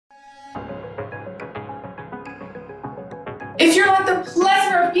If you're like the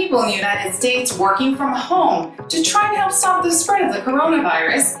plethora of people in the United States working from home to try and help stop the spread of the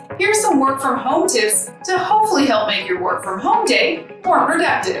coronavirus, here's some work from home tips to hopefully help make your work from home day more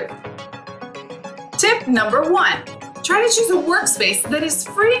productive. Tip number 1. Try to choose a workspace that is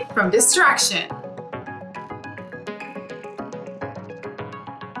free from distraction.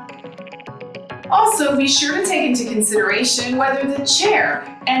 Also, be sure to take into consideration whether the chair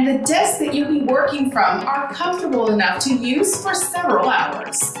and the desk that you'll be working from are comfortable enough to use for several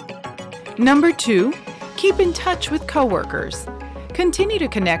hours. Number 2, keep in touch with coworkers. Continue to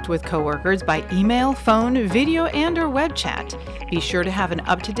connect with coworkers by email, phone, video, and/or web chat. Be sure to have an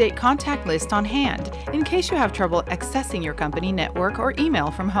up-to-date contact list on hand in case you have trouble accessing your company network or email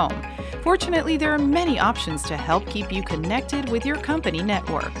from home. Fortunately, there are many options to help keep you connected with your company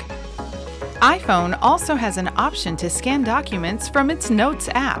network. iPhone also has an option to scan documents from its Notes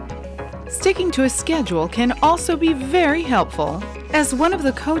app. Sticking to a schedule can also be very helpful. As one of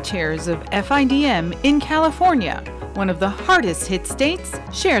the co-chairs of FIDM in California, one of the hardest hit states,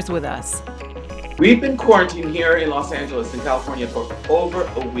 shares with us. We've been quarantined here in Los Angeles in California for over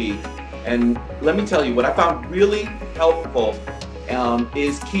a week. And let me tell you, what I found really helpful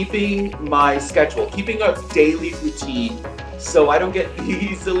is keeping my schedule, keeping a daily routine so I don't get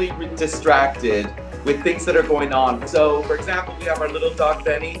easily distracted with things that are going on. So, for example, we have our little dog,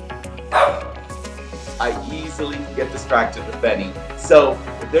 Benny. I easily get distracted with Benny. So,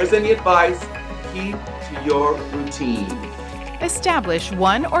 if there's any advice, keep to your routine. Establish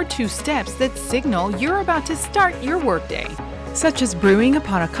 1 or 2 steps that signal you're about to start your workday, such as brewing a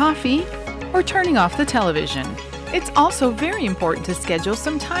pot of coffee or turning off the television. It's also very important to schedule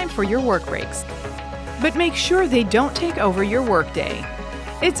some time for your work breaks, but make sure they don't take over your workday.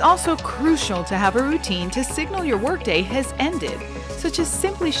 It's also crucial to have a routine to signal your workday has ended, such as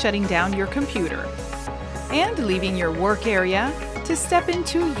simply shutting down your computer and leaving your work area to step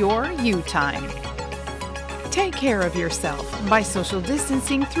into your you time. Take care of yourself. By social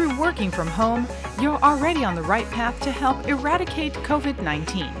distancing through working from home, you're already on the right path to help eradicate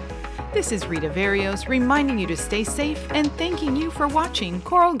COVID-19. This is Rita Varios reminding you to stay safe and thanking you for watching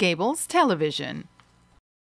Coral Gables Television.